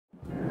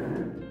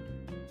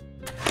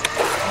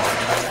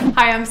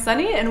Hi, I'm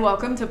Sunny and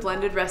welcome to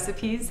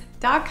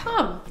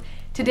blendedrecipes.com.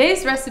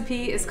 Today's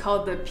recipe is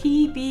called the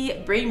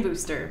PB Brain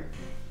Booster.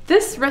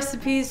 This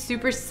recipe is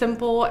super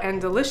simple and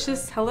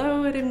delicious.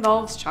 Hello, it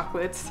involves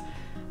chocolates.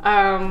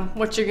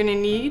 What you're gonna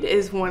need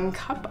is 1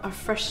 cup of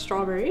fresh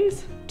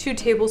strawberries, 2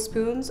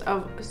 tablespoons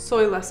of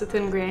soy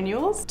lecithin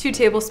granules, 2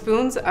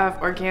 tablespoons of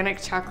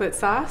organic chocolate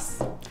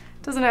sauce.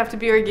 Doesn't have to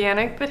be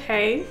organic, but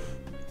hey.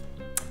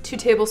 2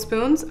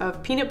 tablespoons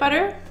of peanut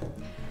butter,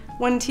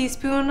 1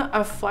 teaspoon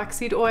of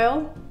flaxseed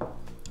oil,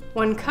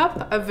 1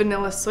 cup of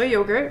vanilla soy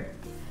yogurt,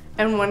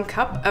 and 1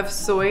 cup of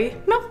soy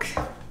milk.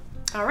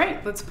 All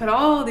right, let's put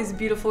all these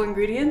beautiful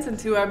ingredients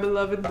into our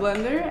beloved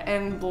blender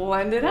and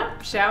blend it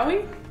up, shall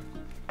we?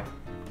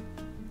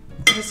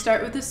 We'll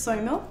start with the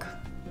soy milk.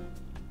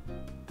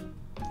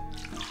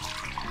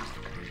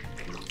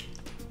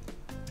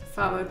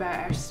 Followed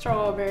by our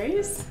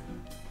strawberries,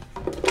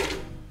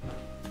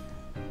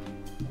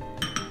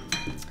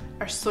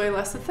 our soy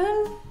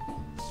lecithin,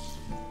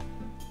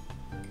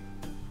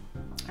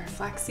 our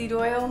flaxseed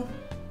oil,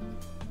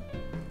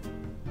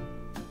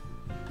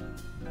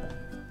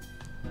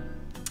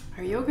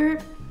 our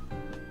yogurt,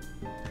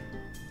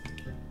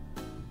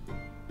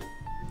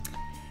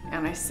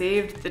 and I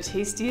saved the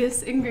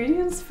tastiest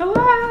ingredients for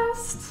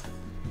last.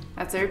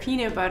 That's our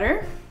peanut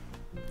butter.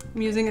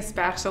 I'm using a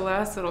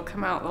spatula so it'll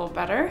come out a little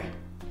better.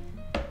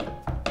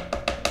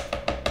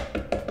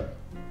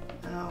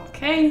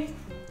 Okay,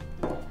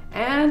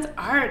 and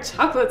our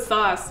chocolate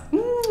sauce.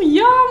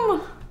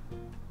 Yum!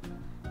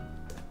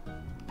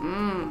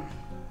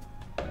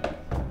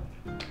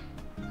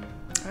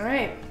 All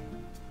right,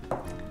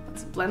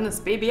 let's blend this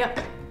baby up.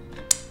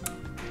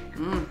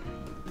 All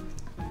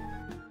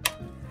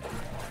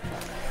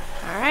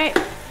right,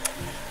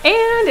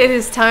 and it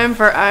is time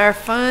for our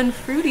fun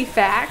fruity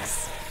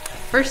facts.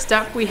 First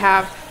up, we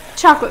have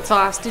chocolate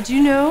sauce. Did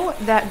you know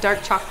that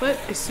dark chocolate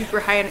is super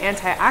high in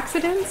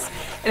antioxidants?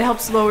 It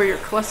helps lower your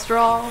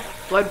cholesterol,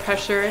 blood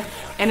pressure,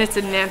 and it's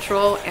a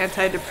natural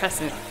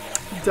antidepressant.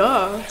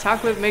 Duh,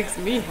 chocolate makes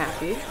me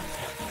happy.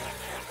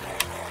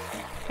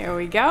 Here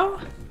we go.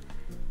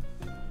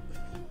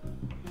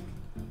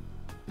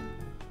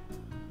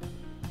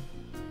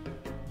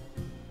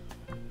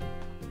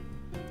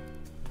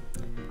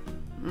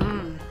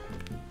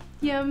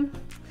 Yum.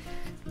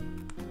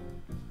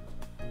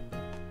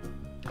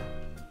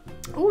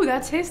 Ooh,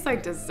 that tastes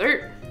like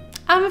dessert.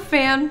 I'm a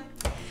fan.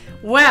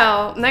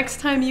 Well, next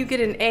time you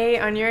get an A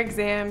on your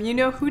exam, you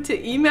know who to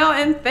email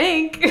and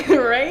thank,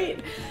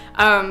 right?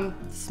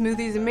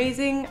 Smoothie's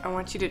amazing. I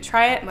want you to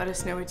try it and let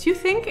us know what you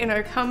think in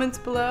our comments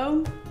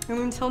below. And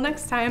until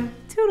next time,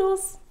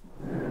 toodles.